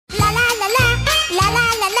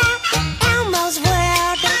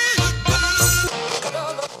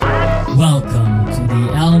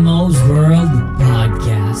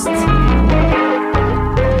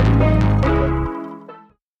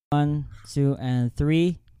2, and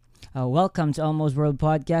 3. Welcome to Almost World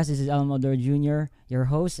Podcast. This is Almodor Jr., your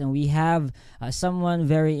host, and we have someone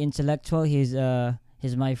very intellectual. He's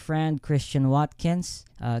my friend, Christian Watkins.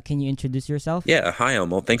 Can you introduce yourself? Yeah, hi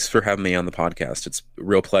Elmo. Thanks for having me on the podcast. It's a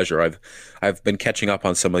real pleasure. I've been catching up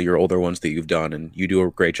on some of your older ones that you've done, and you do a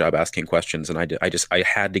great job asking questions. And I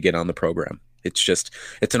had to get on the program. It's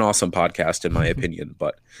an awesome podcast in my opinion.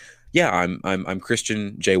 But yeah, I'm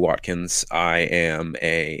Christian J Watkins. I am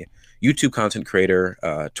a YouTube content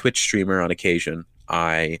creator, Twitch streamer on occasion.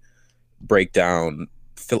 I break down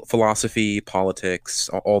philosophy, politics,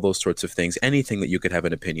 all those sorts of things. Anything that you could have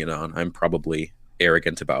an opinion on, I'm probably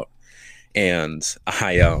arrogant about. And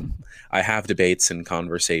I have debates and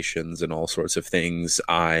conversations and all sorts of things.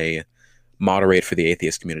 I moderate for the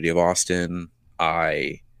atheist community of Austin.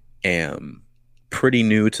 I am pretty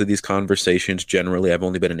new to these conversations generally. I've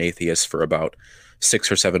only been an atheist for about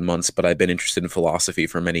 6 or 7 months, but I've been interested in philosophy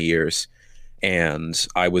for many years. And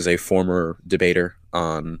I was a former debater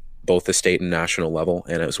on both the state and national level,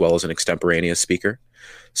 and as well as an extemporaneous speaker.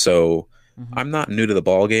 So I'm not new to the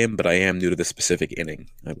ball game, but I am new to the specific inning,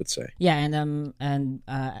 I would say. Yeah, and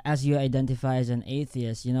as you identify as an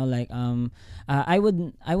atheist, I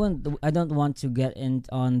don't want to get in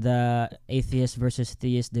on the atheist versus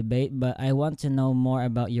theist debate, but I want to know more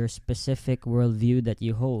about your specific worldview that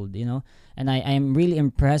you hold. And I am really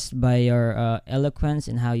impressed by your eloquence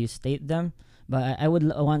and how you state them. But I would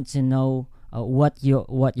want to know what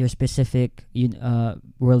your specific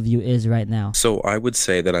worldview is right now. So I would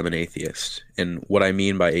say that I'm an atheist, and what I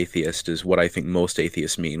mean by atheist is what I think most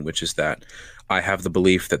atheists mean, which is that I have the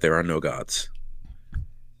belief that there are no gods,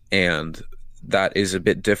 and that is a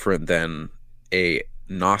bit different than a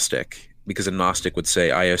Gnostic, because a Gnostic would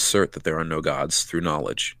say, I assert that there are no gods through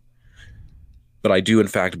knowledge. But I do, in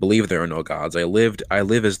fact, believe there are no gods. I live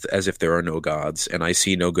as if there are no gods, and I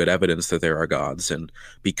see no good evidence that there are gods. And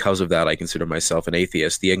because of that, I consider myself an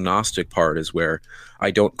atheist. The agnostic part is where I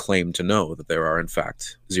don't claim to know that there are, in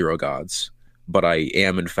fact, 0 gods, but I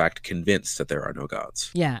am, in fact, convinced that there are no gods.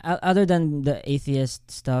 Yeah, other than the atheist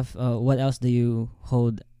stuff, what else do you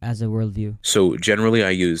hold as a worldview? So generally, I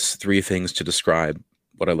use 3 things to describe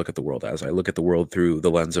what I look at the world as. I look at the world through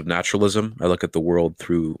the lens of naturalism, I look at the world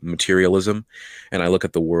through materialism, and I look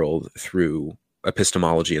at the world through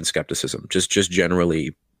epistemology and skepticism. Just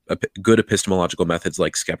generally good epistemological methods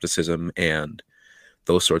like skepticism and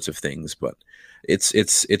those sorts of things. But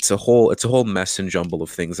it's a whole mess and jumble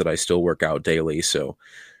of things that I still work out daily. So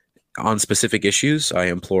on specific issues, I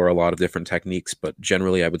employ a lot of different techniques, but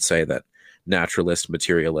generally I would say that naturalist,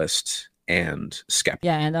 materialist, and skeptic.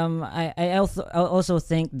 Yeah, and I also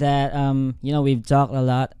think that we've talked a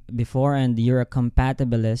lot before, and you're a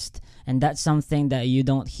compatibilist, and that's something that you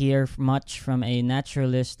don't hear much from a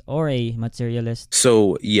naturalist or a materialist.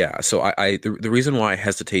 So yeah, the reason why I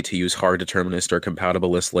hesitate to use hard determinist or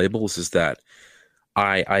compatibilist labels is that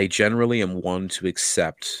I generally am one to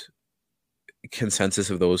accept consensus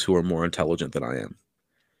of those who are more intelligent than I am,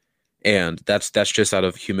 and that's just out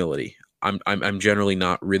of humility. I'm generally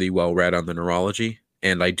not really well read on the neurology,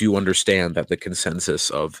 and I do understand that the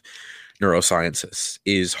consensus of neurosciences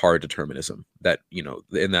is hard determinism, that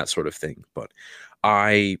in that sort of thing. But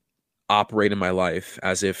I operate in my life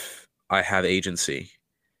as if I have agency,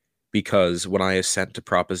 because when I assent to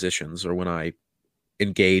propositions or when I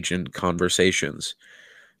engage in conversations,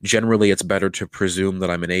 generally it's better to presume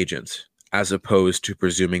that I'm an agent as opposed to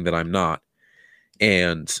presuming that I'm not.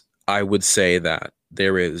 And I would say that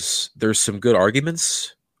there's some good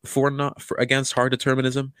arguments against hard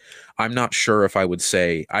determinism. I'm not sure if I would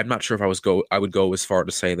go as far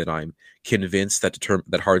to say that I'm convinced that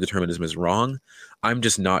hard determinism is wrong. I'm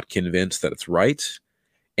just not convinced that it's right.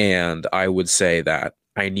 And I would say that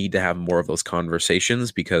I need to have more of those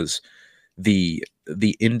conversations, because the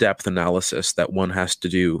in-depth analysis that one has to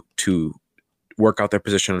do to work out their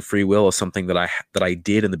position on free will is something that I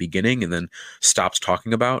did in the beginning and then stopped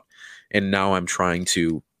talking about. And now I'm trying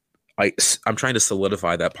to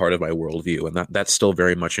solidify that part of my worldview, and that's still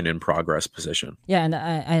very much an in progress position. Yeah,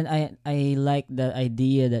 and I like the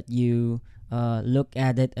idea that you look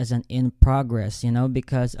at it as an in progress,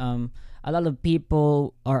 because a lot of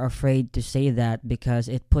people are afraid to say that, because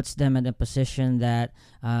it puts them in a position that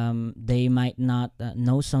they might not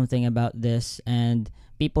know something about this, and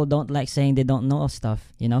people don't like saying they don't know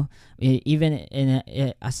stuff.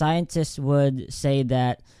 Even a scientist would say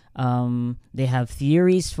that they have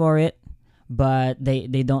theories for it, but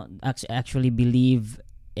they don't actually believe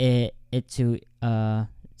it to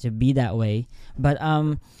be that way. But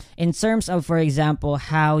in terms of, for example,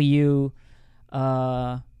 how you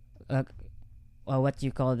what do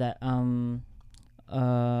you call that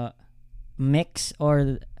mix,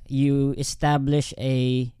 or you establish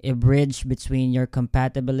a bridge between your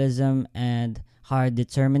compatibilism and hard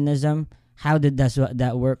determinism. How did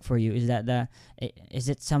that work for you? Is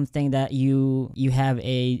it something that you have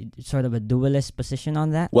a sort of a dualist position on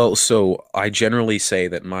that? Well, so I generally say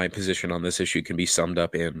that my position on this issue can be summed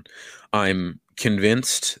up in I'm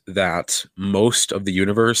convinced that most of the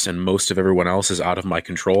universe and most of everyone else is out of my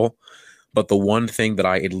control. But the one thing that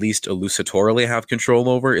I at least elucidatorily have control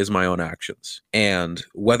over is my own actions. And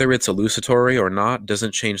whether it's elucidatory or not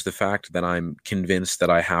doesn't change the fact that I'm convinced that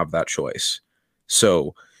I have that choice.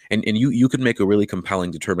 So, and you could make a really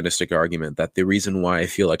compelling deterministic argument that the reason why I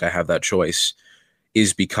feel like I have that choice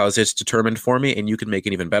is because it's determined for me. And you could make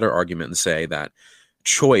an even better argument and say that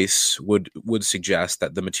choice would suggest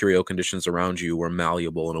that the material conditions around you were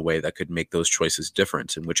malleable in a way that could make those choices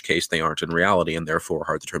different, in which case they aren't in reality, and therefore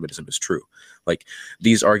hard determinism is true. Like,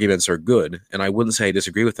 these arguments are good, and I wouldn't say I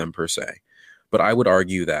disagree with them per se, but I would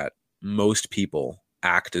argue that most people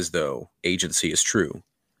act as though agency is true,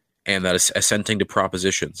 and that assenting to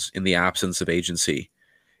propositions in the absence of agency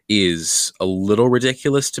is a little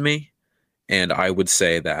ridiculous to me. And I would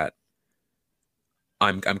say that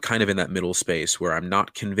I'm kind of in that middle space where I'm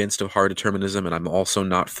not convinced of hard determinism, and I'm also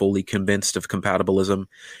not fully convinced of compatibilism,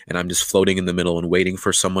 and I'm just floating in the middle and waiting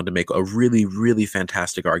for someone to make a really, really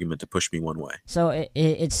fantastic argument to push me one way. So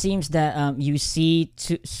it seems that you see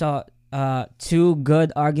two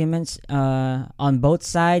good arguments on both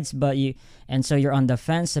sides, so you're on the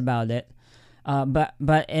fence about it.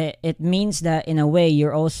 But it means that in a way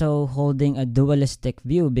you're also holding a dualistic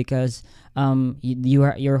view, because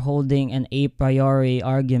you're holding an a priori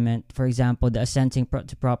argument, for example, the assenting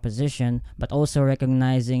to proposition, but also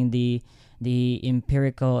recognizing the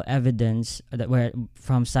empirical evidence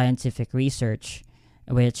from scientific research,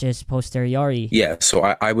 which is posteriori. Yeah, so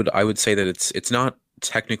I would say that it's not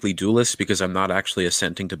technically dualist, because I'm not actually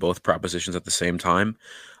assenting to both propositions at the same time.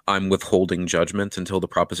 I'm withholding judgment until the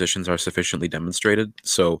propositions are sufficiently demonstrated.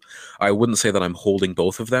 So I wouldn't say that I'm holding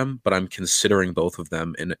both of them, but I'm considering both of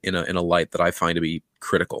them in a light that I find to be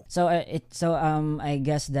critical. So I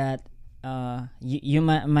guess that you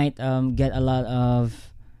might get a lot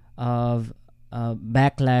of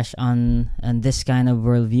backlash on this kind of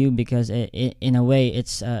worldview, because it in a way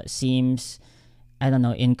it's seems, I don't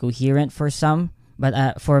know, incoherent for some.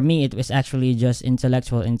 But for me, it was actually just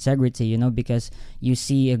intellectual integrity, because you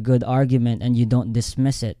see a good argument and you don't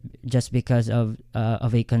dismiss it just because of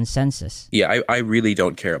a consensus. Yeah, I really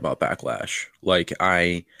don't care about backlash. Like,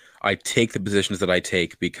 I take the positions that I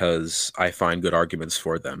take because I find good arguments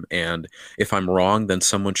for them. And if I'm wrong, then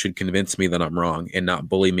someone should convince me that I'm wrong and not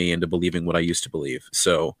bully me into believing what I used to believe.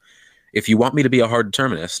 So if you want me to be a hard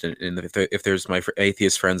determinist, and if there's my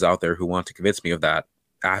atheist friends out there who want to convince me of that,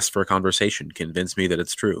 ask for a conversation, convince me that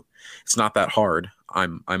it's true. It's not that hard.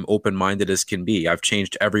 I'm open-minded as can be. I've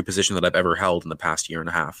changed every position that I've ever held in the past year and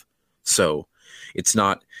a half. So it's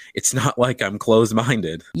not like I'm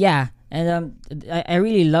closed-minded. Yeah, and I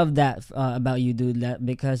really love that about you, dude. That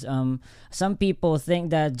because some people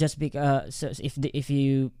think that just because if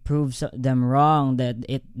you prove them wrong, that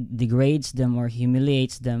it degrades them or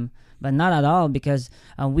humiliates them. But not at all, because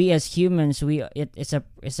we as humans, it's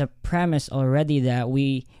a premise already that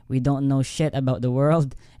we don't know shit about the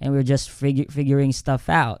world, and we're just figuring stuff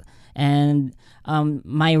out. And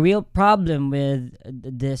my real problem with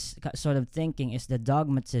this sort of thinking is the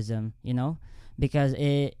dogmatism, because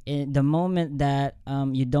the moment that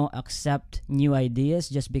you don't accept new ideas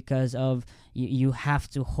just because of you have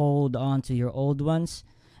to hold on to your old ones.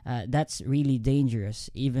 That's really dangerous,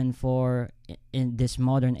 even for in this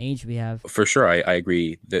modern age we have. For sure, I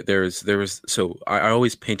agree that so I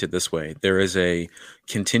always paint it this way. There is a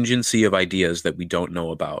contingency of ideas that we don't know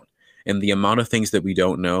about, and the amount of things that we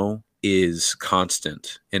don't know is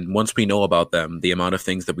constant. And once we know about them, the amount of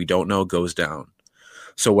things that we don't know goes down.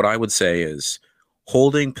 So what I would say is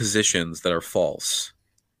holding positions that are false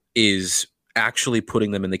is actually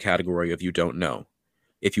putting them in the category of you don't know.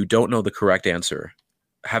 If you don't know the correct answer,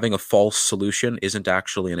 having a false solution isn't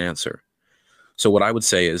actually an answer. So what I would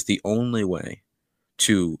say is the only way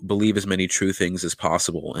to believe as many true things as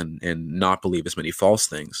possible and not believe as many false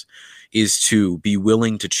things is to be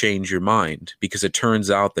willing to change your mind, because it turns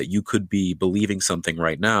out that you could be believing something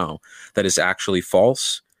right now that is actually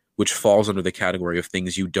false, which falls under the category of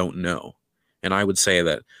things you don't know. And I would say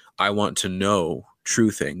that I want to know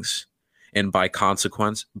true things, and by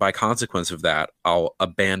consequence of that, I'll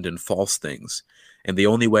abandon false things. And the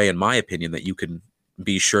only way, in my opinion, that you can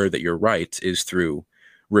be sure that you're right is through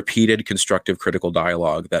repeated constructive critical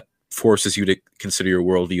dialogue that forces you to consider your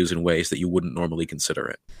worldviews in ways that you wouldn't normally consider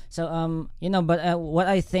it. So, but what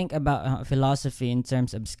I think about philosophy in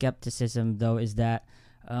terms of skepticism, though, is that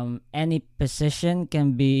any position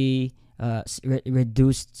can be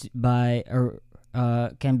reduced by, or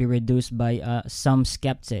can be reduced by some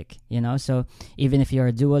skeptic. So even if you're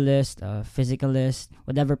a dualist, physicalist,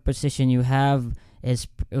 whatever position you have is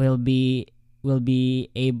it will be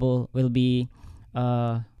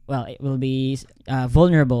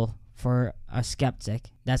vulnerable for a skeptic.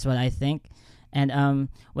 That's what I think. And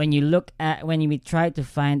when we try to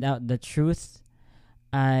find out the truth,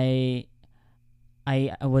 I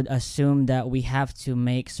would assume that we have to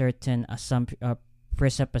make certain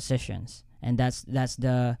presuppositions, and that's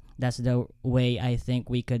the way I think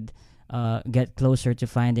we could get closer to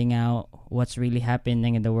finding out what's really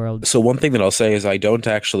happening in the world. So one thing that I'll say is I don't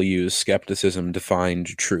actually use skepticism to find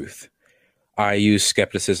truth. I use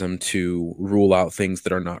skepticism to rule out things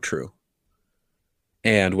that are not true.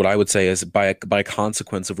 And what I would say is by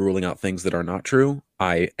consequence of ruling out things that are not true,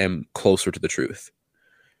 I am closer to the truth.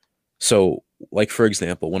 So, like, for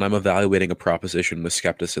example, when I'm evaluating a proposition with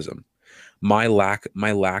skepticism, my lack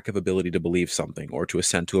of ability to believe something or to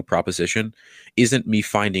assent to a proposition isn't me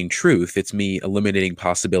finding truth, it's me eliminating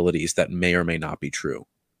possibilities that may or may not be true.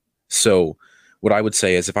 So what I would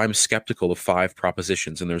say is if I'm skeptical of 5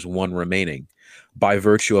 propositions and there's one remaining, by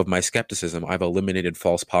virtue of my skepticism, I've eliminated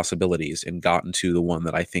false possibilities and gotten to the one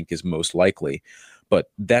that I think is most likely. But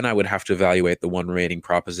then I would have to evaluate the one remaining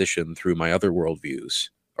proposition through my other worldviews,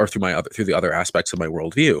 or through the other aspects of my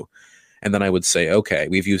worldview. And then I would say, okay,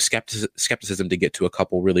 we've used skepticism to get to a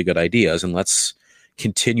couple really good ideas, and let's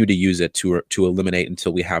continue to use it to eliminate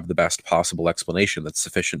until we have the best possible explanation that's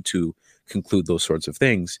sufficient to conclude those sorts of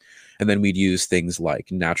things. And then we'd use things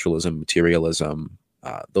like naturalism, materialism,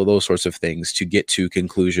 those sorts of things to get to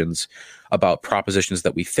conclusions about propositions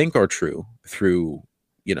that we think are true through,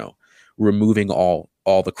 removing all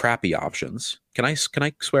the crappy options. Can I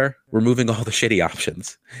swear? Removing all the shitty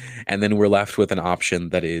options. And then we're left with an option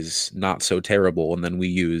that is not so terrible. And then we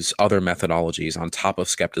use other methodologies on top of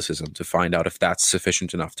skepticism to find out if that's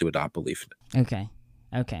sufficient enough to adopt belief. Okay.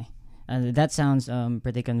 That sounds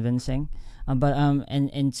pretty convincing. But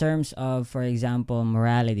in terms of, for example,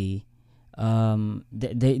 morality,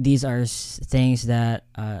 these are things that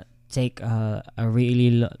take a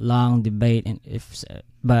really long debate, and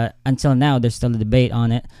but until now there's still a debate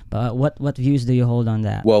on it. But what views do you hold on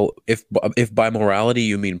that? Well, if by morality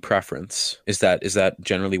you mean preference, is that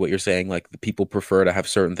generally what you're saying? Like the people prefer to have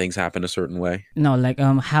certain things happen a certain way? No, like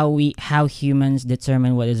how humans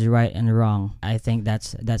determine what is right and wrong. I think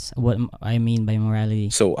that's what I mean by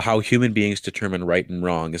morality. So how human beings determine right and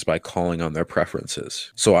wrong is by calling on their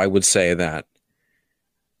preferences. So I would say that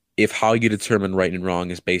if how you determine right and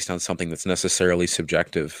wrong is based on something that's necessarily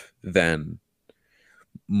subjective, then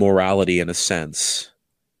morality, in a sense,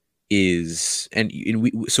 is,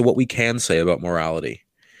 so what we can say about morality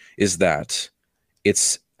is that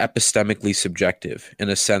it's epistemically subjective in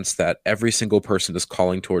a sense that every single person is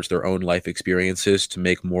calling towards their own life experiences to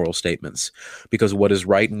make moral statements, because what is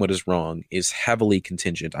right and what is wrong is heavily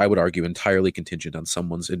contingent, I would argue entirely contingent, on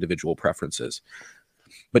someone's individual preferences.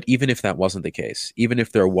 But even if that wasn't the case, even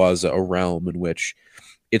if there was a realm in which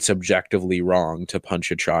it's objectively wrong to punch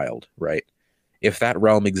a child, right? If that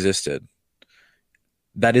realm existed,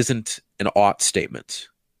 that isn't an ought statement.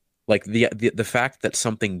 Like the fact that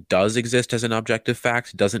something does exist as an objective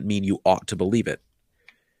fact doesn't mean you ought to believe it.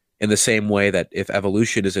 In the same way that if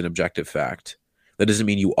evolution is an objective fact, that doesn't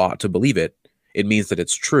mean you ought to believe it. It means that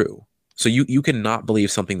it's true. So you cannot believe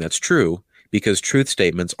something that's true because truth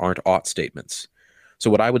statements aren't ought statements. So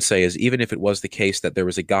what I would say is, even if it was the case that there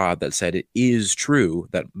was a God that said it is true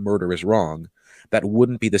that murder is wrong, that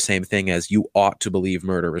wouldn't be the same thing as you ought to believe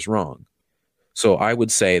murder is wrong. So I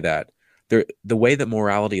would say that the way that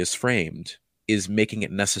morality is framed is making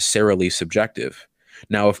it necessarily subjective.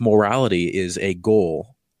 Now, if morality is a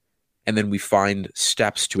goal, and then we find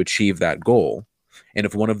steps to achieve that goal, and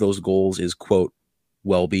if one of those goals is, quote,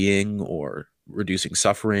 well-being or reducing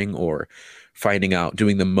suffering or finding out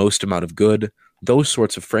doing the most amount of good, those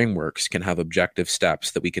sorts of frameworks can have objective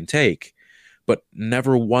steps that we can take, but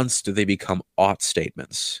never once do they become ought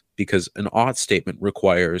statements, because an ought statement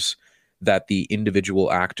requires that the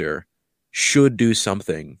individual actor should do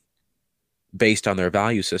something based on their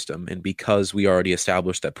value system. And because we already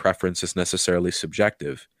established that preference is necessarily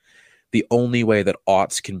subjective, the only way that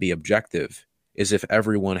oughts can be objective is if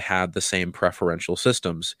everyone had the same preferential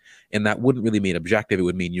systems. And that wouldn't really mean objective, it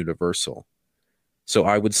would mean universal. So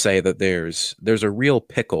I would say that there's a real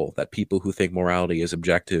pickle that people who think morality is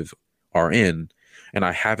objective are in, and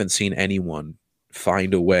I haven't seen anyone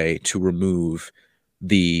find a way to remove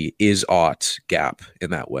the is ought gap in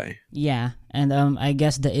that way. Yeah, and I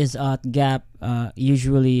guess the is ought gap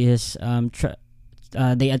usually is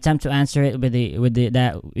they attempt to answer it with the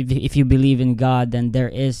that if you believe in God, then there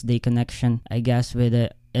is the connection, I guess, with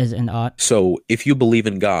the is and ought. So if you believe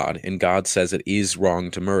in God and God says it is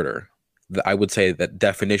wrong to murder, I would say that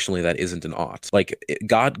definitionally that isn't an ought. Like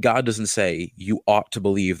God doesn't say you ought to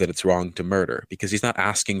believe that it's wrong to murder, because he's not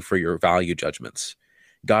asking for your value judgments.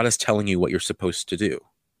 God is telling you what you're supposed to do.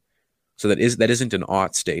 So that isn't an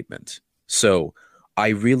ought statement. So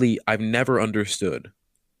I've never understood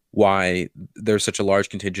why there's such a large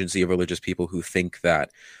contingency of religious people who think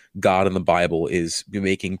that God in the Bible is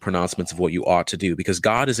making pronouncements of what you ought to do, because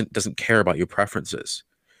God doesn't care about your preferences.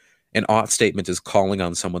 An ought statement is calling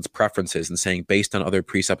on someone's preferences and saying, based on other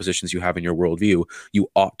presuppositions you have in your worldview, you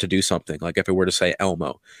ought to do something. Like if it were to say,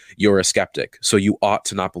 Elmo, you're a skeptic, so you ought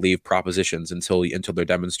to not believe propositions until they're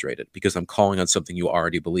demonstrated, because I'm calling on something you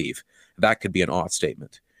already believe. That could be an ought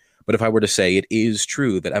statement. But if I were to say it is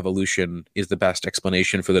true that evolution is the best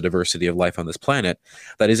explanation for the diversity of life on this planet,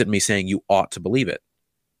 that isn't me saying you ought to believe it.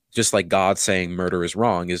 Just like God saying murder is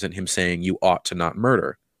wrong isn't him saying you ought to not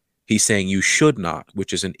murder. He's saying you should not,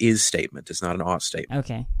 which is an is statement. It's not an ought statement.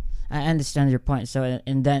 Okay, I understand your point. So,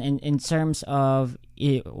 and then in terms of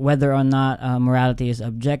whether or not morality is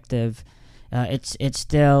objective, it's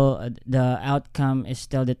still the outcome is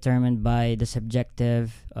still determined by the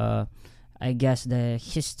subjective, I guess, the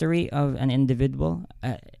history of an individual,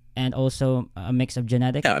 and also a mix of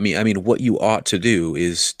genetics. Yeah, I mean, what you ought to do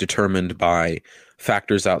is determined by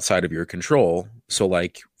factors outside of your control. So,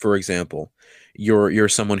 like, for example, you're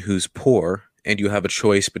someone who's poor and you have a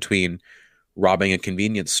choice between robbing a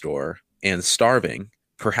convenience store and starving.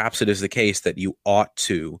 Perhaps it is the case that you ought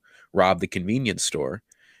to rob the convenience store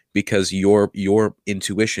because your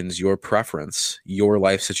intuitions, your preference, your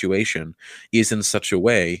life situation is in such a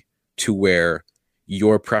way to where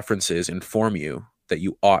your preferences inform you that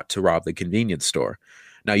you ought to rob the convenience store.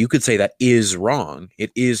 Now, you could say that is wrong.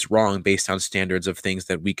 It is wrong based on standards of things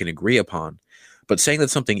that we can agree upon. But saying that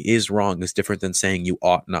something is wrong is different than saying you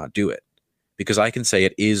ought not do it. Because I can say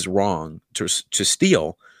it is wrong to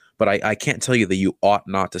steal, but I can't tell you that you ought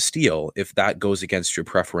not to steal if that goes against your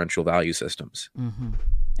preferential value systems. Mm-hmm.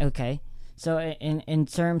 Okay. So in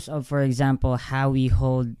terms of, for example, how we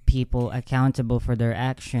hold people accountable for their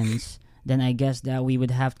actions, then I guess that we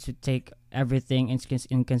would have to take everything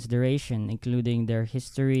in consideration, including their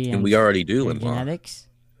history and we already do their in genetics. Law.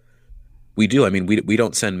 We do. I mean, we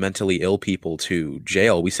don't send mentally ill people to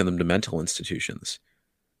jail. We send them to mental institutions.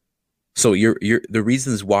 So the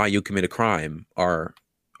reasons why you commit a crime are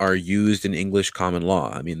used in English common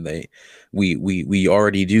law. I mean, we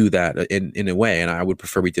already do that in a way, and I would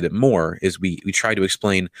prefer we did it more, is we try to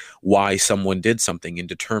explain why someone did something and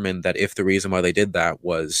determine that if the reason why they did that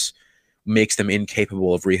makes them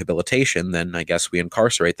incapable of rehabilitation, then I guess we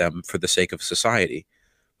incarcerate them for the sake of society.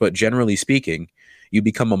 But generally speaking, you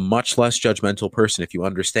become a much less judgmental person if you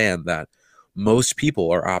understand that most people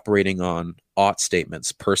are operating on ought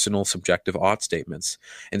statements, personal subjective ought statements,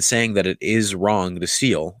 and saying that it is wrong to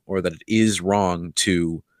steal or that it is wrong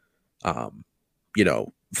to,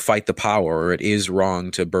 fight the power, or it is wrong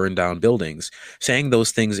to burn down buildings. Saying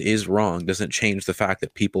those things is wrong doesn't change the fact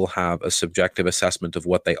that people have a subjective assessment of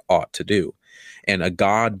what they ought to do. And a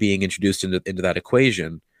God being introduced into that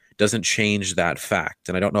equation doesn't change that fact.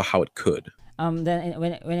 And I don't know how it could. Then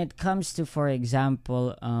when it comes to, for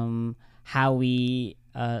example, how we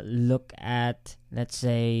look at, let's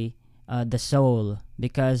say, the soul,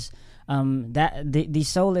 because that the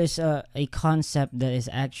soul is a concept that is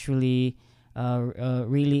actually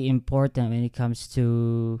really important when it comes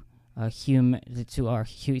to human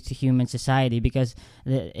society, because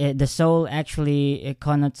the soul actually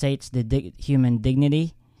connotates the human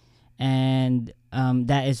dignity, and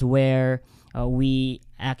that is where we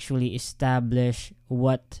actually establish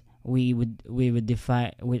what we would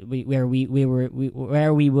define where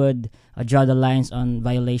we would draw the lines on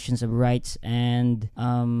violations of rights and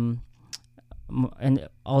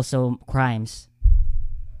also crimes.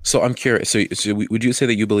 So I'm curious. So would you say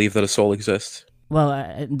that you believe that a soul exists? Well,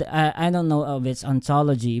 I don't know of its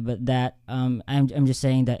ontology, but that I'm just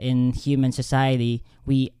saying that in human society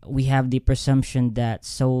we have the presumption that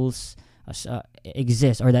souls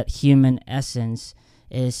exist, or that human essence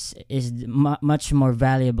is much more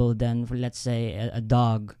valuable than, let's say, a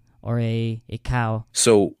dog or a cow.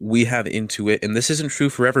 So we have intuit, and this isn't true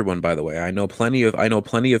for everyone, by the way. I know plenty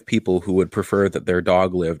of people who would prefer that their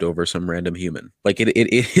dog lived over some random human. Like it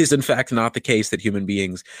is in fact not the case that human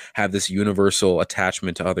beings have this universal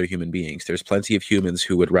attachment to other human beings. There's plenty of humans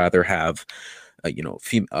who would rather have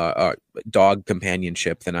dog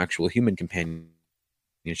companionship than actual human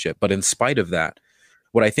companionship. But in spite of that,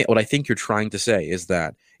 what I think you're trying to say is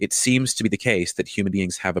that it seems to be the case that human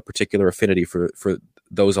beings have a particular affinity for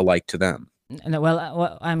those alike to them. Well,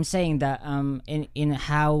 what I'm saying that in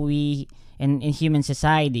how we in human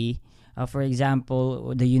society, for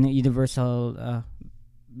example, the universal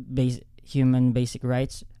human basic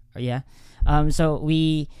rights, yeah. So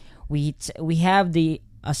we have the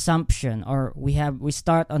assumption, or we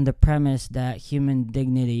start on the premise that human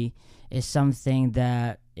dignity is something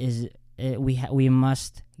that is we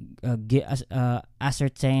must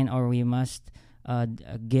ascertain, or we must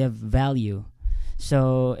give value.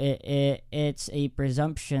 So it's a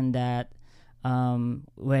presumption that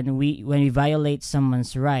when we violate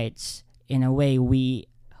someone's rights, in a way we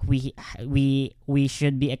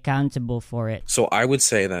should be accountable for it. So I would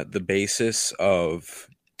say that the basis of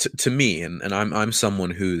to me, and I'm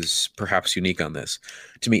someone who's perhaps unique on this.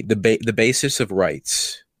 To me, the basis of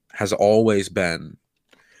rights has always been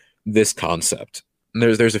this concept. And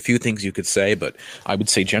there's a few things you could say, but I would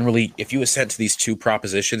say generally, if you assent to these two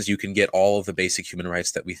propositions, you can get all of the basic human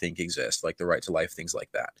rights that we think exist, like the right to life, things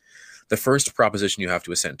like that. The first proposition you have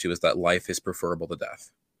to assent to is that life is preferable to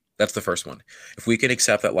death. That's the first one. If we can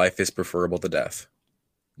accept that life is preferable to death,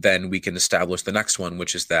 then we can establish the next one,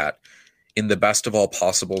 which is that in the best of all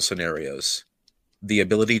possible scenarios, the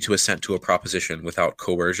ability to assent to a proposition without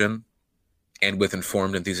coercion and with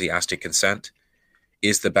informed, enthusiastic consent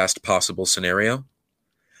is the best possible scenario.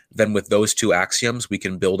 Then with those two axioms, we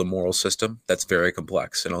can build a moral system that's very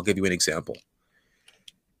complex. And I'll give you an example.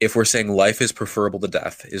 If we're saying life is preferable to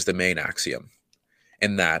death is the main axiom,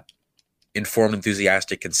 and that informed,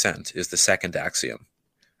 enthusiastic consent is the second axiom,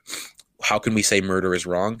 how can we say murder is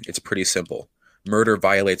wrong? It's pretty simple. Murder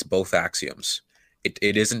violates both axioms. It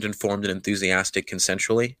isn't informed and enthusiastic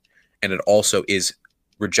consensually, and it also is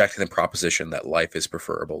rejecting the proposition that life is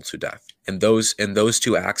preferable to death. And those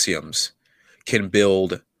two axioms can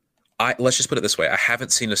build. Let's just put it this way. I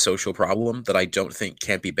haven't seen a social problem that I don't think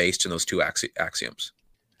can't be based in those two axioms.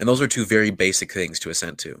 And those are two very basic things to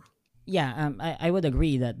assent to. Yeah, I would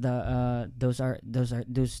agree that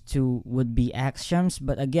those two would be axioms,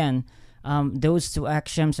 but again, those two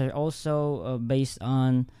axioms are also based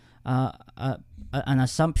on an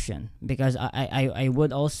assumption, because I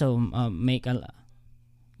would also make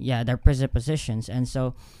they're presuppositions. And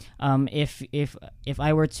so if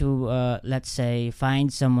I were to let's say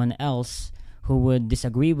find someone else who would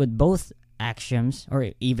disagree with both axioms, or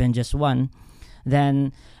even just one,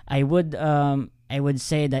 then I would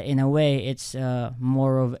say that in a way it's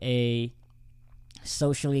more of a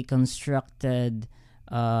socially constructed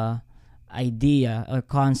idea or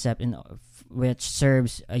concept which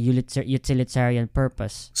serves a utilitarian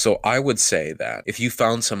purpose. So I would say that if you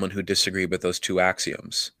found someone who disagreed with those two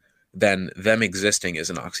axioms, then them existing is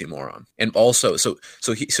an oxymoron. And also, so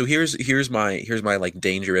here's my like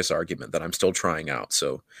dangerous argument that I'm still trying out.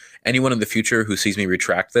 So anyone in the future who sees me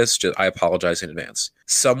retract this, I apologize in advance.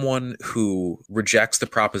 Someone who rejects the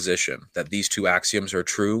proposition that these two axioms are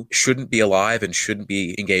true shouldn't be alive and shouldn't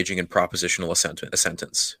be engaging in propositional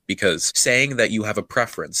assentance, because saying that you have a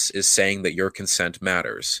preference is saying that your consent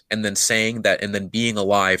matters, and then being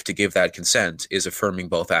alive to give that consent is affirming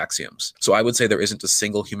both axioms. So I would say there isn't a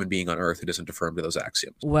single human being on earth who doesn't affirm to those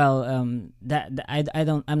axioms. Well, I'm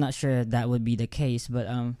not sure that would be the case, but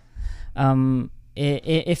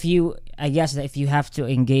if you, I guess that if you have to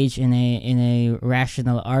engage in a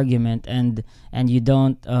rational argument and you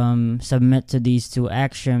don't submit to these two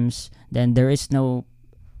axioms, then there is no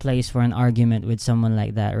place for an argument with someone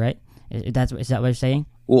like that, right? Is that what you're saying?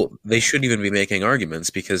 Well, they shouldn't even be making arguments,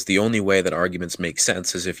 because the only way that arguments make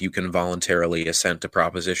sense is if you can voluntarily assent to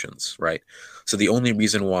propositions, right? So the only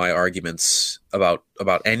reason why arguments about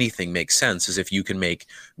anything make sense is if you can make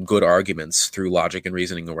good arguments through logic and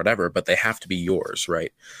reasoning or whatever, but they have to be yours,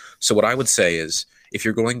 right? So what I would say is, if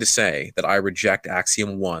you're going to say that I reject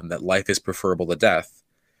axiom 1, that life is preferable to death,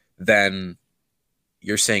 then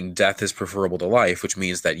you're saying death is preferable to life, which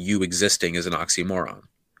means that you existing is an oxymoron.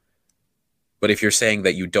 But if you're saying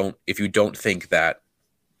that if you don't think that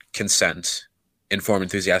consent, informed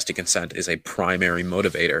enthusiastic consent, is a primary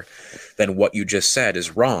motivator, then what you just said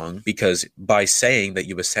is wrong, because by saying that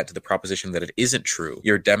you assent to the proposition that it isn't true,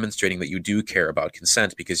 you're demonstrating that you do care about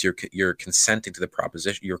consent, because you're consenting to the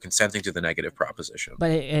proposition, you're consenting to the negative proposition.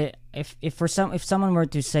 But if someone were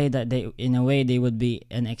to say that they, in a way, they would be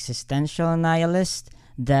an existential nihilist,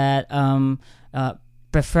 that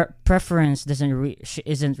preference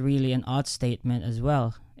isn't really an odd statement as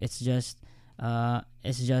well. It's just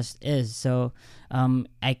It's just is. So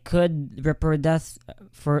I could repair death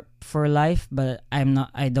for life, but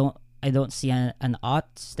I don't see an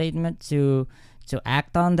ought statement to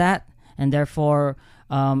act on that, and therefore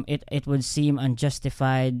it would seem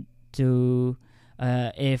unjustified to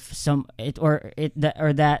if some it or it that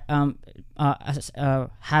or that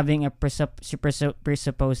having a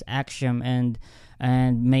presupposed axiom and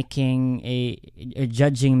making a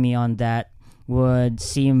judging me on that would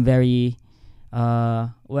seem very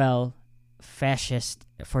well fascist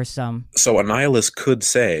for some. So a nihilist could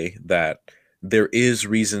say that there is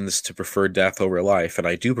reasons to prefer death over life, and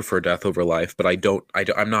I do prefer death over life, but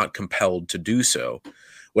I'm not compelled to do so.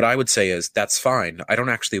 What I would say is that's fine. I don't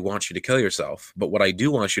actually want you to kill yourself, but what I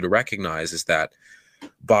do want you to recognize is that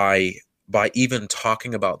by even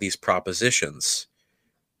talking about these propositions,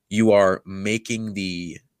 you are making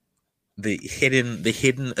the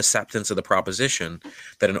hidden acceptance of the proposition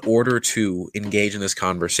that in order to engage in this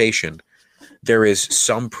conversation, there is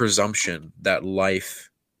some presumption that life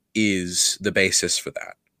is the basis for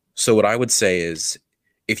that. So what I would say is,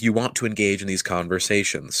 if you want to engage in these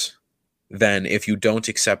conversations, then if you don't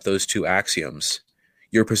accept those two axioms,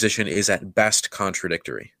 your position is at best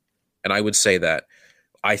contradictory. And I would say that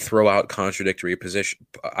I throw out contradictory positions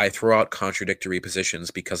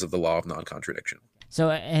because of the law of non-contradiction.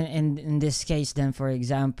 So in this case, then, for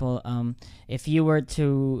example, if you were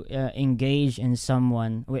to engage in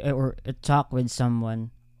someone or talk with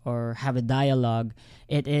someone or have a dialogue,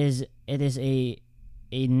 it is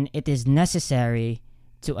necessary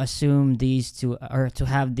to assume these two or to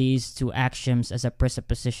have these two axioms as a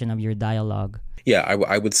presupposition of your dialogue. Yeah,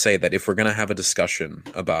 I would say that if we're going to have a discussion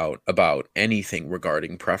about anything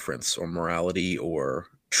regarding preference or morality or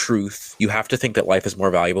truth, you have to think that life is more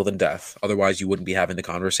valuable than death. Otherwise, you wouldn't be having the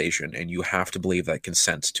conversation, and you have to believe that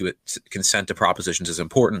consent to propositions is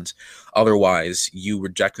important. Otherwise, you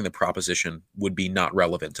rejecting the proposition would be not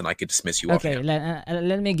relevant, and I could dismiss you. Okay,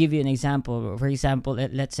 let me give you an example. For example,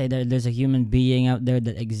 let's say that there's a human being out there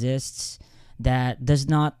that exists that does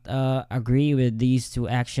not agree with these two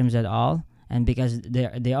axioms at all, and because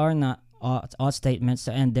they are not odd statements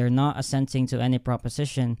and they're not assenting to any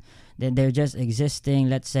proposition, then they're just existing,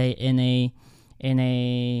 let's say, in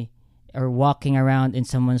a or walking around in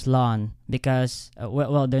someone's lawn because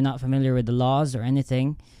well, they're not familiar with the laws or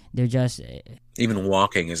anything. They're just even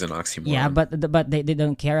walking is an oxymoron. Yeah, but they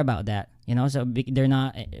don't care about that, you know. So they're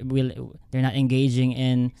not engaging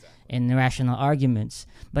in rational arguments.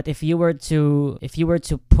 But if you were to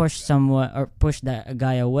push someone or push that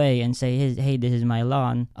guy away and say, hey, this is my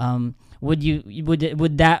lawn, would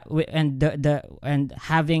that and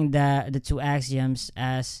having the two axioms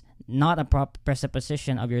as not a proper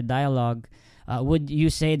presupposition of your dialogue, would you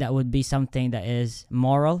say that would be something that is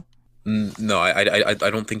moral? No, I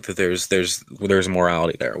don't think that there's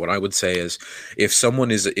morality there. What I would say is, if someone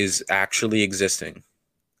is actually existing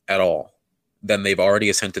at all, then they've already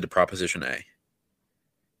assented to proposition A.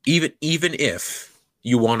 Even if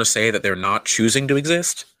you want to say that they're not choosing to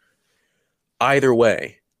exist, either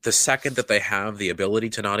way, the second that they have the ability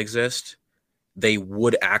to not exist, they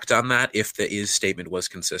would act on that if the is statement was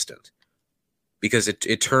consistent. Because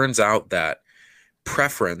it turns out that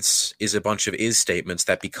preference is a bunch of is statements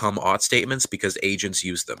that become ought statements because agents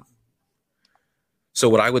use them. So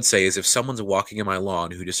what I would say is, if someone's walking in my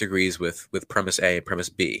lawn who disagrees with premise A and premise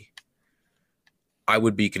B, I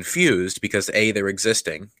would be confused because A, they're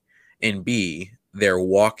existing, and B, they're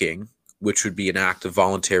walking, which would be an act of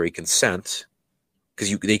voluntary consent,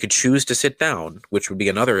 because they could choose to sit down, which would be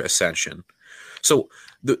another ascension. So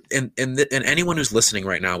and anyone who's listening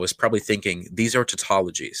right now is probably thinking these are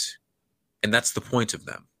tautologies. And that's the point of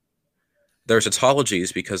them. They're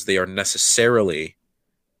tautologies because they are necessarily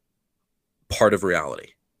part of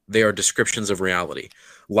reality. They are descriptions of reality.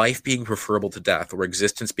 Life being preferable to death, or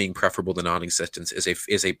existence being preferable to non-existence,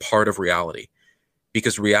 is a part of reality.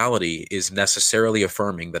 Because reality is necessarily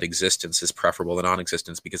affirming that existence is preferable to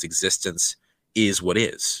non-existence, because existence is what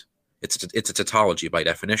is. It's a tautology by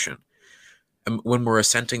definition. And when we're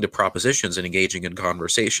assenting to propositions and engaging in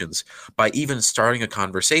conversations, by even starting a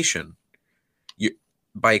conversation,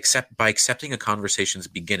 by accepting a conversation's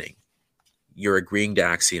beginning, you're agreeing to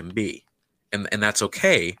axiom B, and that's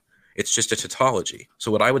okay. It's just a tautology.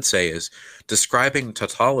 So what I would say is, describing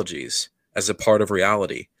tautologies as a part of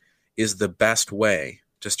reality is the best way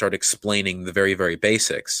to start explaining the very, very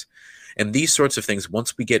basics. And these sorts of things,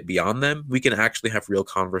 once we get beyond them, we can actually have real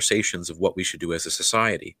conversations of what we should do as a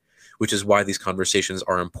society, which is why these conversations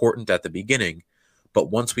are important at the beginning.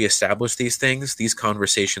 But once we establish these things, these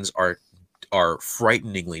conversations are are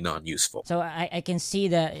frighteningly non-useful. So I can see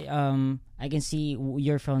that I can see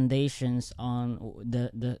your foundations on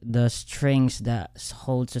the strings that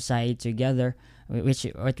hold society together, which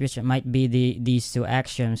might be these two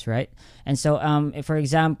axioms, right? And so if, for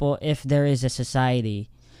example, if there is a society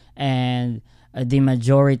and the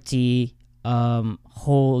majority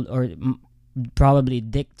hold or probably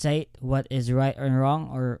dictate what is right or wrong,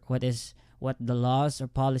 or what the laws or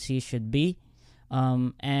policies should be,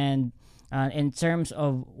 and in terms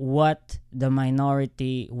of what the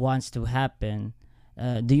minority wants to happen,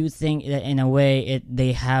 do you think that in a way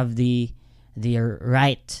they have the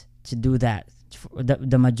right to do that,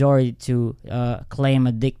 the majority to claim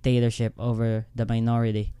a dictatorship over the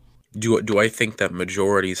minority? Do I think that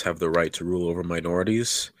majorities have the right to rule over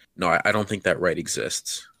minorities? No, I don't think that right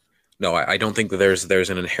exists. No, I don't think that there's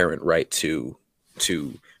an inherent right to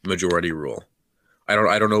majority rule. I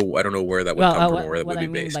don't know where that would Well, come from or where that what would I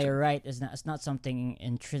be mean based. by right is not, it's not something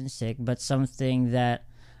intrinsic, but something that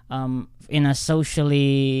in a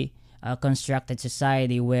socially constructed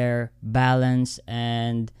society where balance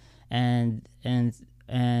and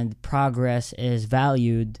progress is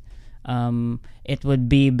valued, it would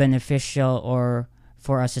be beneficial or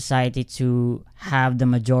for a society to have the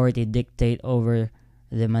majority dictate over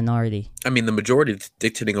the minority. I mean, the majority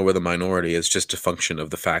dictating over the minority is just a function of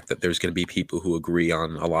the fact that there's going to be people who agree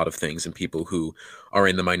on a lot of things and people who are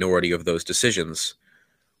in the minority of those decisions.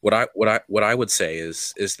 What I would say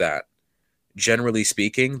is that, generally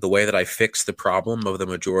speaking, the way that I fix the problem of the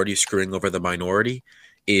majority screwing over the minority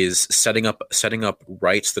is setting up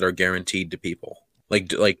rights that are guaranteed to people.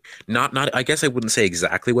 Like not I guess I wouldn't say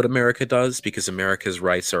exactly what America does, because America's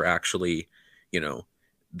rights are actually, you know,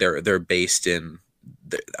 they're based in,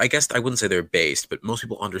 I guess I wouldn't say they're based, but most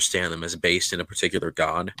people understand them as based in a particular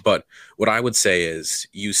god. But what I would say is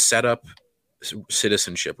you set up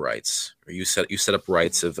citizenship rights, or you set up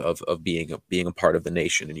rights of being a part of the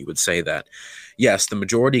nation, and you would say that yes, the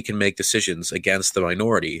majority can make decisions against the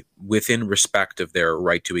minority within respect of their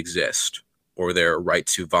right to exist or their right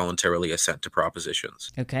to voluntarily assent to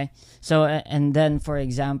propositions. Okay. So and then, for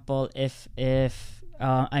example, if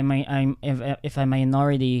I'm if a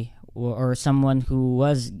minority or someone who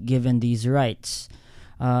was given these rights,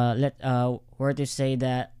 let were to say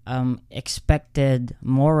that expected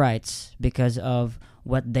more rights because of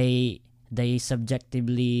what they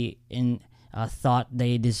subjectively in thought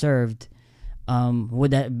they deserved,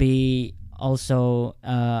 would that be also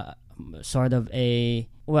sort of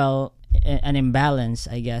an imbalance,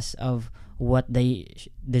 I guess, of what they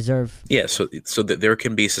deserve? Yeah, so that there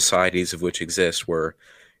can be societies of which exist where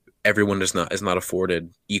everyone is not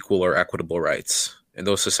afforded equal or equitable rights. And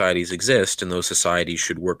those societies exist, and those societies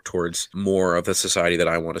should work towards more of the society that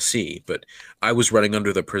I want to see. But I was running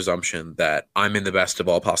under the presumption that I'm in the best of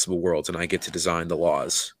all possible worlds and I get to design the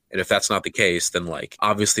laws. And if that's not the case, then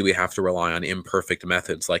obviously we have to rely on imperfect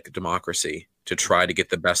methods like democracy to try to get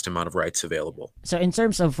the best amount of rights available. So in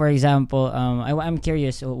terms of, for example, I'm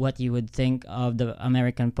curious what you would think of the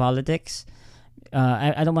American politics.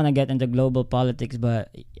 I don't want to get into global politics,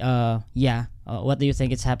 but what do you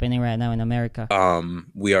think is happening right now in America?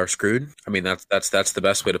 We are screwed. I mean, that's the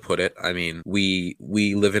best way to put it. I mean, we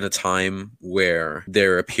live in a time where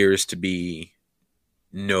there appears to be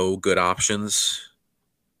no good options.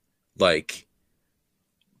 Like,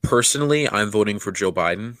 personally, I'm voting for Joe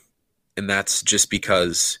Biden, and that's just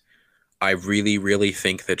because I really, really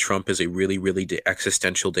think that Trump is a really, really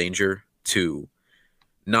existential danger to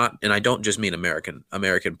not, and I don't just mean American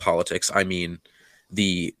politics. I mean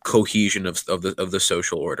the cohesion of the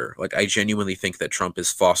social order. Like, I genuinely think that Trump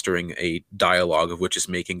is fostering a dialogue of which is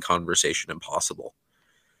making conversation impossible,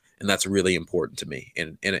 and that's really important to me.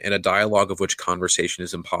 And a dialogue of which conversation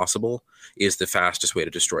is impossible is the fastest way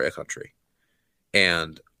to destroy a country.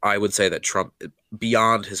 And I would say that Trump,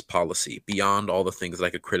 beyond his policy, beyond all the things that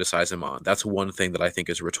I could criticize him on, that's one thing that I think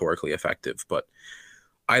is rhetorically effective. But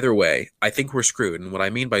either way, I think we're screwed. And what I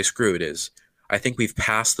mean by screwed is I think we've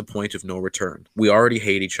passed the point of no return. We already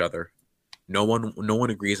hate each other. No one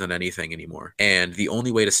agrees on anything anymore. And the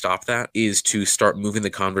only way to stop that is to start moving the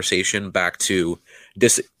conversation back to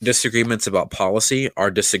disagreements about policy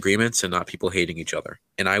are disagreements and not people hating each other.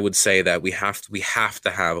 And I would say that we have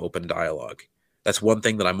to have open dialogue. That's one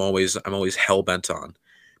thing that I'm always hell bent on,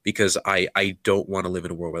 because I don't want to live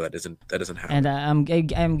in a world where that doesn't happen. And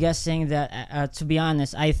I'm guessing that to be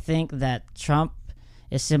honest, I think that Trump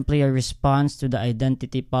is simply a response to the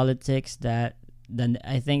identity politics that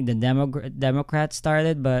I think the Democrats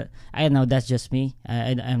started. But I don't know, that's just me.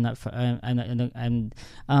 I'm not.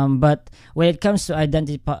 But when it comes to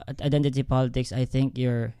identity politics, I think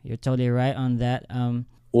you're totally right on that.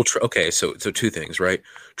 Well, okay, so two things, right?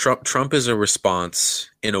 Trump is a response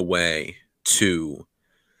in a way to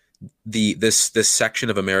this section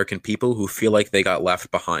of American people who feel like they got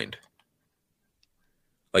left behind.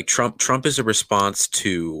 Like Trump is a response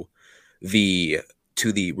the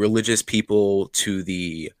to the religious people, to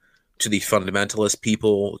the fundamentalist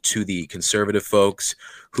people, to the conservative folks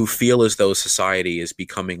who feel as though society is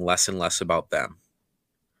becoming less and less about them.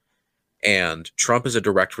 And Trump is a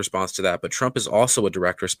direct response to that, but Trump is also a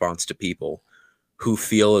direct response to people who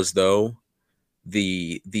feel as though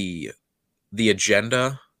the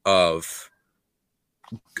agenda of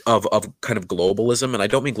kind of globalism, and I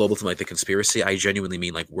don't mean globalism like the conspiracy, I genuinely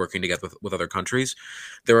mean like working together with other countries.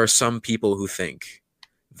 There are some people who think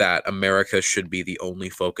that America should be the only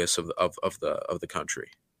focus of the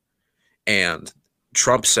country. And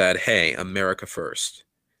Trump said, hey, America first.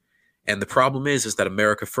 And the problem is that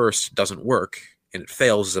America first doesn't work, and it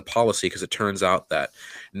fails as a policy because it turns out that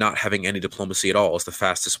not having any diplomacy at all is the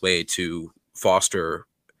fastest way to foster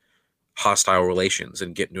hostile relations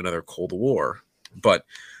and get into another Cold War. But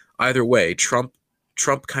either way, Trump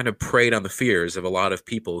kind of preyed on the fears of a lot of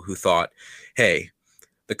people who thought, hey,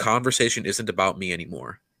 the conversation isn't about me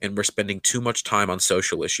anymore, and we're spending too much time on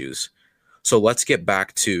social issues. So let's get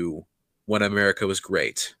back to when America was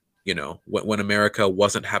great. You know, when America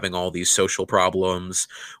wasn't having all these social problems,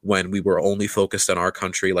 when we were only focused on our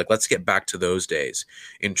country, like let's get back to those days.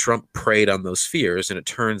 And Trump preyed on those fears, and it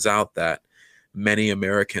turns out that many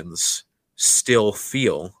Americans still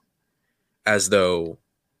feel as though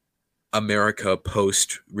America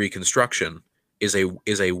post Reconstruction is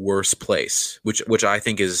a worse place, which I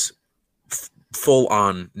think is full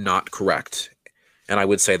on not correct. And I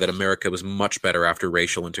would say that America was much better after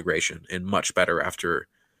racial integration and much better after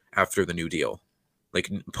the New Deal. Like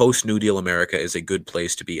post New Deal America is a good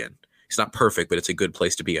place to be in. It's not perfect, but it's a good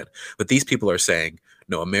place to be in. But these people are saying,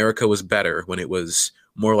 no, America was better when it was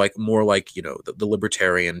more like the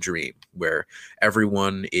libertarian dream, where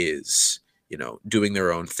everyone is doing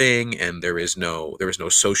their own thing, and there is no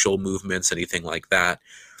social movements, anything like that.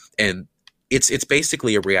 And it's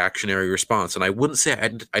basically a reactionary response. And I wouldn't say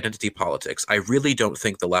identity politics. I really don't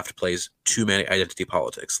think the left plays too many identity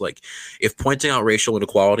politics. Like if pointing out racial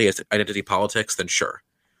inequality is identity politics, then sure.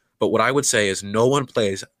 But what I would say is no one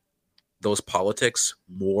plays those politics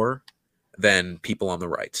more than people on the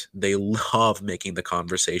right. They love making the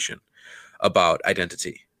conversation about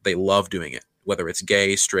identity. They love doing it, whether it's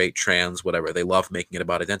gay, straight, trans, whatever. They love making it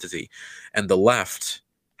about identity. And the left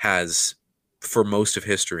has, for most of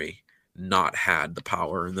history, not had the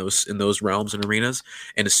power in those realms and arenas.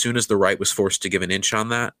 And as soon as the right was forced to give an inch on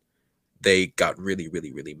that, they got really,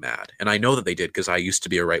 really, really mad. And I know that they did because I used to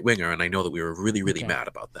be a right winger, and I know that we were really, really Okay. mad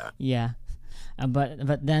about that. Yeah.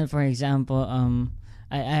 But then, for example,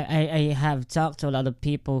 I have talked to a lot of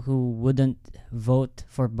people who wouldn't vote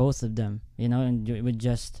for both of them, and would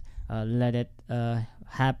just let it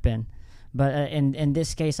happen. But in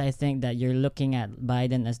this case, I think that you're looking at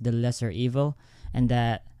Biden as the lesser evil, and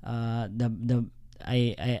that the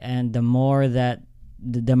more that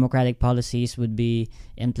the democratic policies would be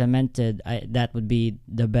implemented, that would be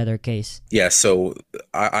the better case. Yeah, so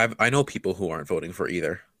I know people who aren't voting for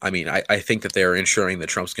either. I mean, I think that they're ensuring that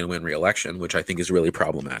Trump's going to win re-election, which I think is really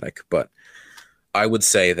problematic. But I would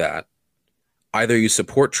say that either you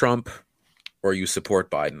support Trump or you support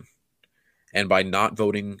Biden. And by not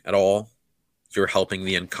voting at all, you're helping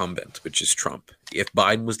the incumbent, which is Trump. If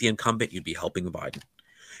Biden was the incumbent, you'd be helping Biden.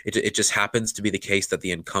 It just happens to be the case that the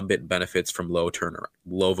incumbent benefits from low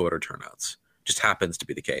voter turnouts. Just happens to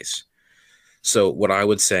be the case. So what I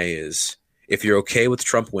would say is, if you're okay with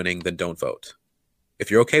Trump winning, then don't vote. If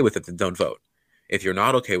you're okay with it, then don't vote. If you're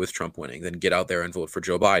not okay with Trump winning, then get out there and vote for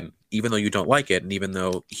Joe Biden, even though you don't like it, and even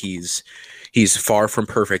though he's far from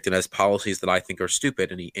perfect and has policies that I think are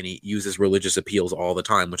stupid, and he uses religious appeals all the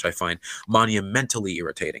time, which I find monumentally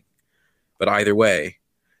irritating. But either way,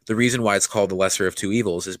 the reason why it's called the lesser of two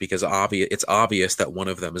evils is because it's obvious that one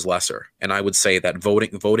of them is lesser. And I would say that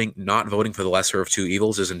not voting for the lesser of two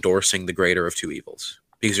evils is endorsing the greater of two evils,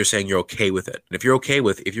 because you're saying you're okay with it. And if you're okay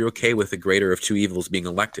with the greater of two evils being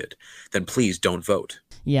elected, then please don't vote.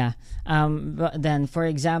 Yeah. But then, for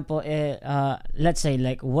example, let's say,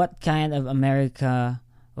 like, what kind of America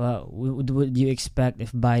would you expect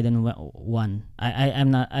if Biden won? I'm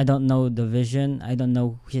not. I don't know the vision. I don't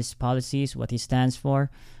know his policies, what he stands for.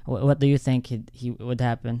 What do you think he would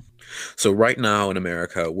happen? So right now in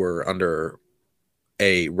America, we're under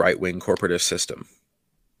a right-wing corporatist system.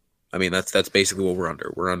 I mean, that's basically what we're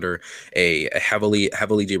under. We're under a heavily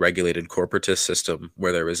deregulated corporatist system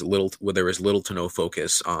where there is little to no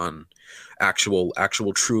focus on actual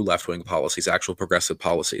true left wing policies, actual progressive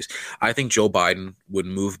policies. I think Joe Biden would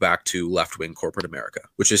move back to left wing corporate America,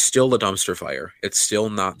 which is still a dumpster fire. It's still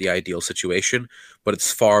not the ideal situation, but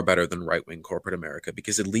it's far better than right wing corporate America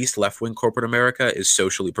because at least left wing corporate America is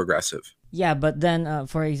socially progressive. Yeah, but then,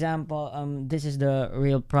 for example, this is the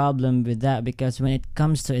real problem with that, because when it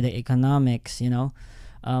comes to the economics,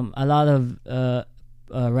 a lot of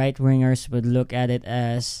right wingers would look at it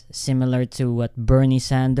as similar to what Bernie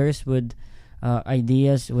Sanders would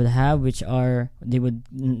ideas would have, which are they would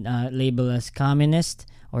label as communist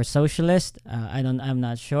or socialist. I'm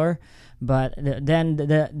not sure, but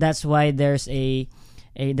that's why there's a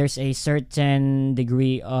certain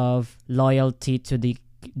degree of loyalty to the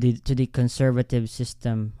conservative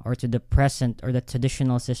system, or to the present or the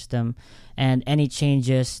traditional system, and any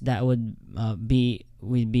changes that would be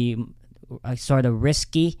sort of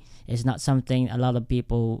risky is not something a lot of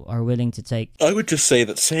people are willing to take. I would just say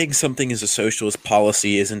that saying something is a socialist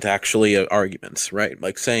policy isn't actually an argument, right?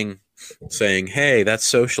 Like saying, "Hey, that's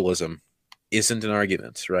socialism," isn't an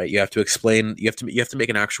argument, right? You have to explain. You have to make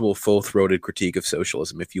an actual full-throated critique of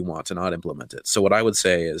socialism if you want to not implement it. So what I would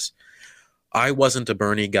say is, I wasn't a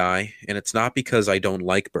Bernie guy, and it's not because I don't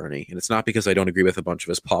like Bernie, and it's not because I don't agree with a bunch of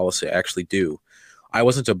his policy. I actually do. I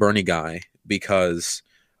wasn't a Bernie guy because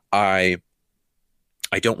I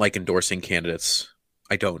I don't like endorsing candidates.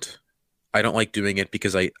 I don't. I don't like doing it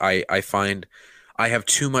because I find I have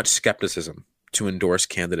too much skepticism to endorse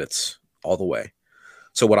candidates all the way.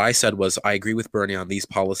 So what I said was, I agree with Bernie on these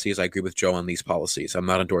policies. I agree with Joe on these policies. I'm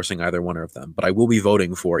not endorsing either one of them, but I will be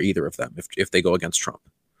voting for either of them if they go against Trump.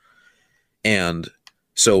 And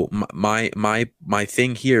so my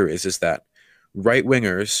thing here is that right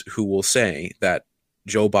wingers who will say that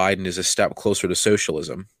Joe Biden is a step closer to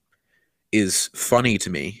socialism is funny to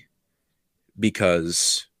me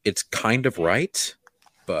because it's kind of right,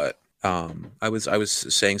 but I was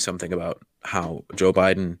saying something about how Joe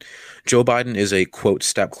Biden is a quote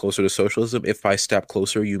step closer to socialism. If by step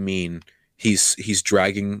closer you mean he's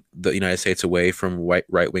dragging the United States away from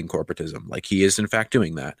right wing corporatism, like he is in fact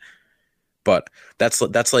doing that. But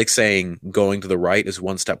that's like saying going to the right is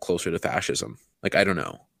one step closer to fascism. Like, I don't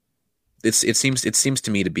know. It seems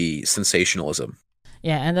to me to be sensationalism.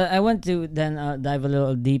 Yeah, and I want to then dive a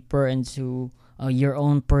little deeper into your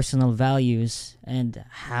own personal values and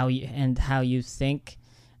how you think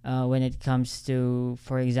when it comes to,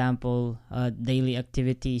 for example, daily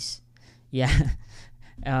activities. Yeah.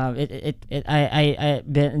 Because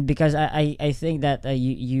I think that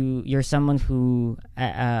you're someone who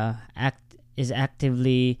is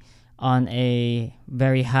actively on a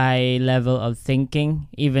very high level of thinking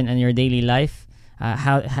even in your daily life,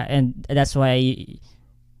 and that's why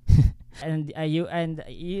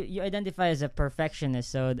you identify as a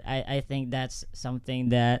perfectionist, so I think that's something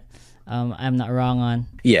that I'm not wrong on.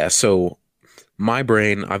 Yeah, so my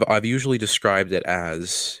brain, I've usually described it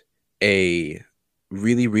as a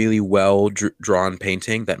really, really well drawn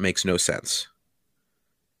painting that makes no sense.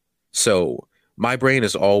 So my brain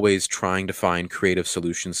is always trying to find creative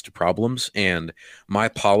solutions to problems, and my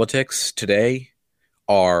politics today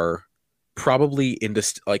are probably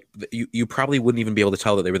like you probably wouldn't even be able to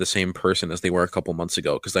tell that they were the same person as they were a couple months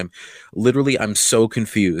ago, because I'm so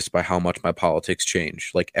confused by how much my politics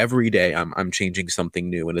change. Like every day I'm changing something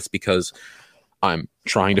new, and it's because I'm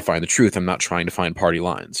trying to find the truth. I'm not trying to find party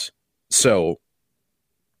lines. So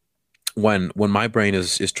when my brain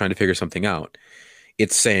is trying to figure something out,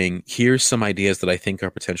 it's saying, here's some ideas that I think are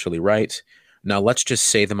potentially right. Now let's just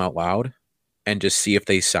say them out loud and just see if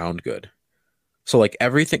they sound good. So like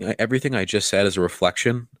everything I just said is a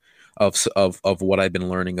reflection of what I've been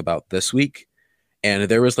learning about this week. And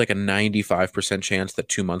there was like a 95% chance that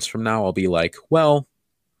 2 months from now I'll be like, well,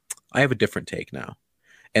 I have a different take now.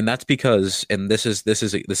 And that's because, and this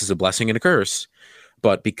is a blessing and a curse,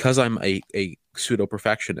 but because I'm a pseudo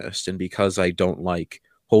perfectionist, and because I don't like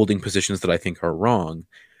holding positions that I think are wrong,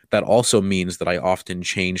 that also means that I often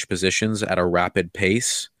change positions at a rapid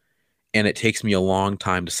pace, and it takes me a long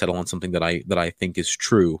time to settle on something that I think is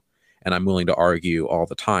true, and I'm willing to argue all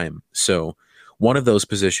the time. So one of those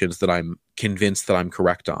positions that I'm convinced that I'm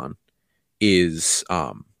correct on is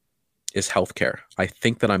healthcare. I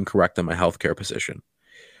think that I'm correct on my healthcare position.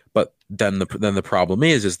 But then the problem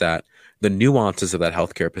is that the nuances of that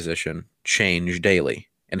healthcare position change daily,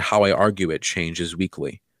 and how I argue it changes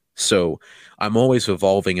weekly. So I'm always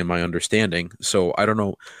evolving in my understanding. So I don't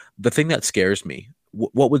know. The thing that scares me,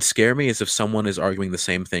 what would scare me, is if someone is arguing the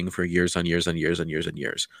same thing for years on years on years on years on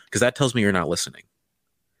years, because that tells me you're not listening.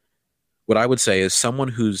 What I would say is someone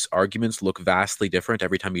whose arguments look vastly different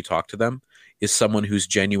every time you talk to them is someone who's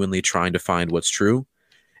genuinely trying to find what's true.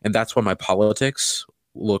 And that's why my politics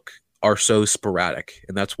look are so sporadic.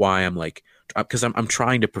 And that's why I'm like, because I'm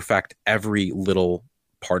trying to perfect every little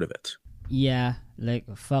part of it. Yeah, like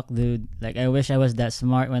fuck, dude. Like I wish I was that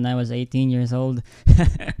smart when I was 18 years old.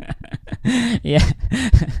 Yeah.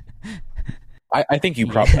 I think you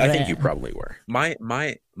Yeah, probably I think you but probably were.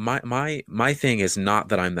 My thing is not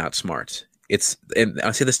that I'm that smart. It's and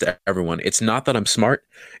I say this to everyone. It's not that I'm smart,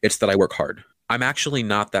 it's that I work hard. I'm actually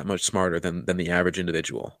not that much smarter than the average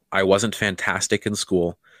individual. I wasn't fantastic in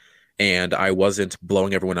school and I wasn't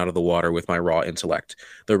blowing everyone out of the water with my raw intellect.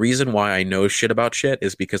 The reason why I know shit about shit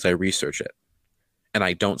is because I research it and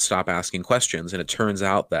I don't stop asking questions. And it turns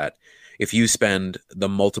out that if you spend the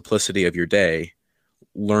multiplicity of your day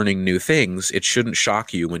learning new things, it shouldn't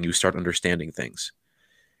shock you when you start understanding things.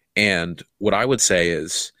 And what I would say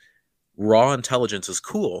is raw intelligence is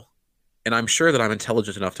cool. And I'm sure that I'm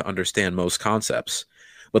intelligent enough to understand most concepts.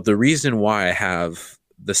 But the reason why I have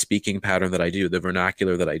the speaking pattern that I do, the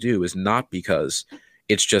vernacular that I do, is not because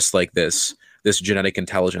it's just like this genetic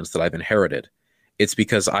intelligence that I've inherited. It's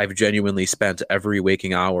because I've genuinely spent every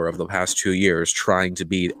waking hour of the past 2 years trying to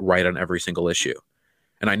be right on every single issue.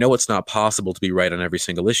 And I know it's not possible to be right on every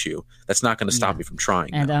single issue. That's not going to stop yeah. me from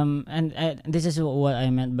trying, And though. this is what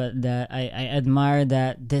I meant, but that I admire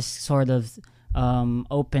that this sort of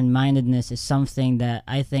open mindedness is something that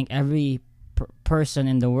I think every person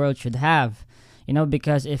in the world should have. You know,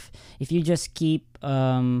 because if you just keep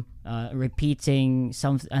repeating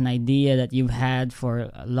an idea that you've had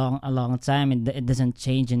for a long time and it doesn't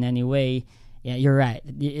change in any way, yeah, you're right.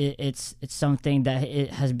 It's something that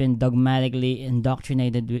it has been dogmatically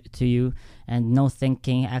indoctrinated to you, and no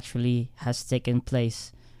thinking actually has taken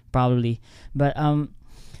place, probably. But I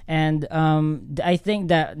think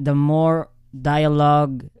that the more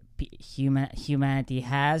dialogue humanity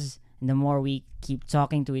has, and the more we keep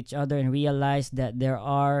talking to each other and realize that there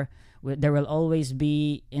will always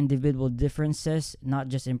be individual differences, not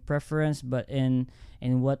just in preference, but in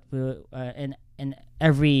what will in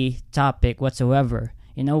every topic whatsoever.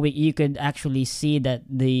 You know, you could actually see that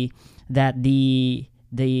the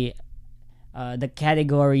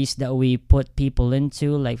categories that we put people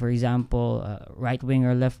into, like for example, right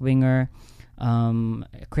winger, left winger,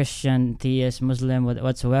 Christian, theist, Muslim,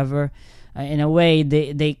 whatsoever. In a way,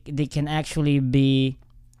 they can actually be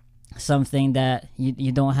something that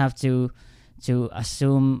you don't have to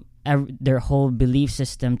assume their whole belief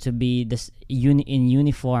system to be in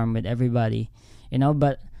uniform with everybody, you know.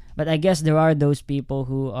 But I guess there are those people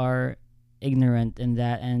who are ignorant in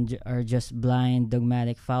that and are just blind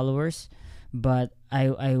dogmatic followers. But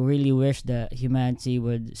I really wish that humanity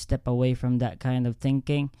would step away from that kind of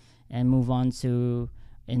thinking and move on to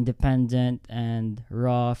independent and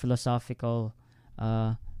raw philosophical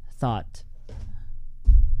thought.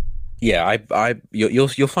 Yeah,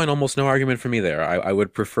 you'll find almost no argument for me there. I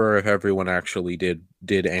would prefer if everyone actually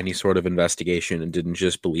did any sort of investigation and didn't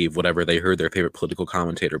just believe whatever they heard their favorite political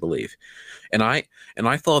commentator believe. And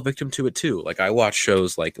I fall victim to it too. Like I watch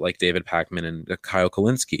shows like David Pakman and Kyle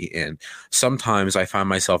Kalinske, and sometimes I find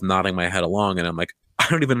myself nodding my head along, and I'm like, I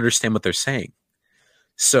don't even understand what they're saying.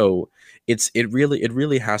 So it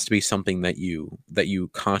really has to be something that you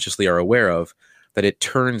consciously are aware of, that it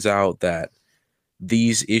turns out that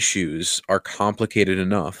these issues are complicated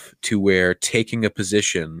enough to where taking a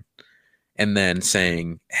position and then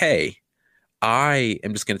saying, hey, I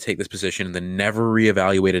am just going to take this position and then never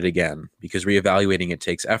reevaluate it again, because reevaluating it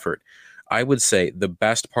takes effort. I would say the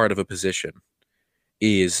best part of a position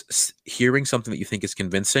is hearing something that you think is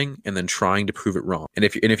convincing and then trying to prove it wrong. And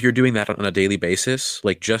if you're doing that on a daily basis,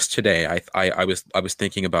 like just today, I was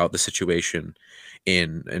thinking about the situation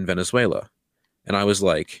in Venezuela, and I was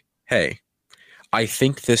like, hey, I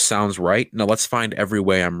think this sounds right. Now let's find every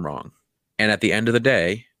way I'm wrong. And at the end of the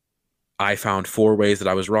day, I found 4 ways that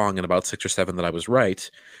I was wrong and about 6 or 7 that I was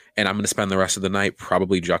right. And I'm going to spend the rest of the night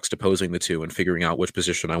probably juxtaposing the two and figuring out which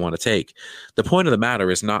position I want to take. The point of the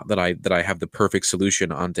matter is not that I have the perfect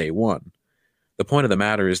solution on day one. The point of the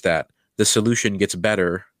matter is that the solution gets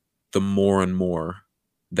better the more and more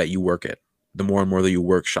that you work it, the more and more that you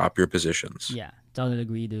workshop your positions. Yeah, totally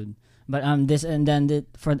agree, dude. But this and then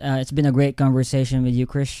for it's been a great conversation with you,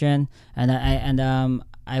 Christian, and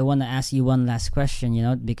I want to ask you one last question, you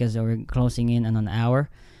know, because we're closing in on an hour,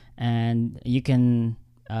 and you can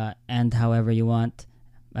end however you want,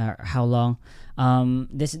 how long.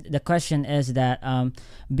 The question is that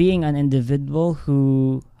being an individual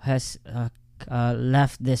who has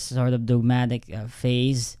left this sort of dogmatic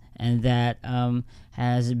phase and that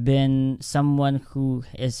has been someone who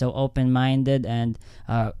is so open-minded and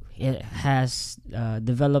it has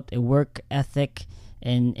developed a work ethic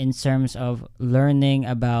in terms of learning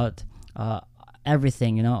about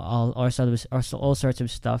everything, all sorts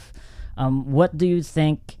of stuff. What do you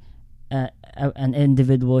think an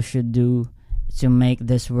individual should do to make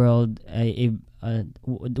this world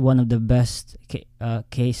one of the best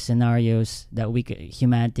case scenarios that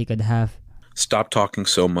humanity could have? Stop talking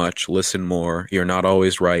so much, listen more. You're not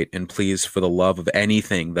always right, and please, for the love of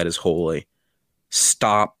anything that is holy,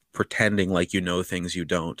 stop pretending like you know things you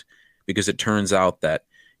don't, because it turns out that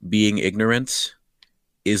being ignorant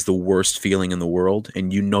is the worst feeling in the world,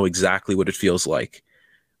 and you know exactly what it feels like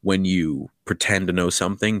when you pretend to know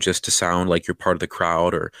something just to sound like you're part of the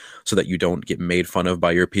crowd, or so that you don't get made fun of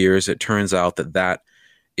by your peers. It turns out that that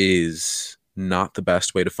is not the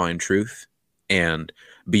best way to find truth. And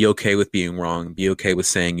be okay with being wrong. Be okay with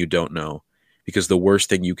saying you don't know, because the worst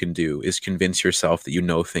thing you can do is convince yourself that you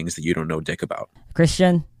know things that you don't know dick about.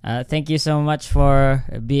 Christian, thank you so much for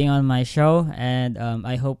being on my show, and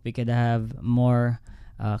I hope we could have more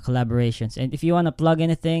collaborations. And if you want to plug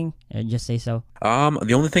anything, just say so.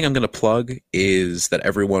 The only thing I'm going to plug is that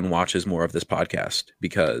everyone watches more of this podcast,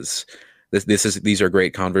 because these are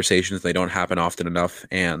great conversations. They don't happen often enough,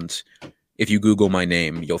 and if you Google my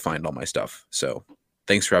name, you'll find all my stuff. So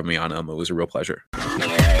thanks for having me on, Elmo. It was a real pleasure.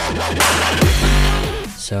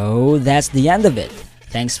 So that's the end of it.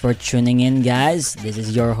 Thanks for tuning in, guys. This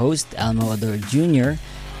is your host, Elmo Ador Jr.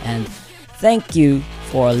 And thank you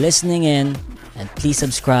for listening in. And please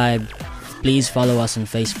subscribe. Please follow us on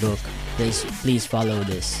Facebook. Please follow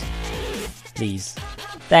this. Please.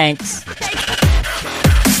 Thanks.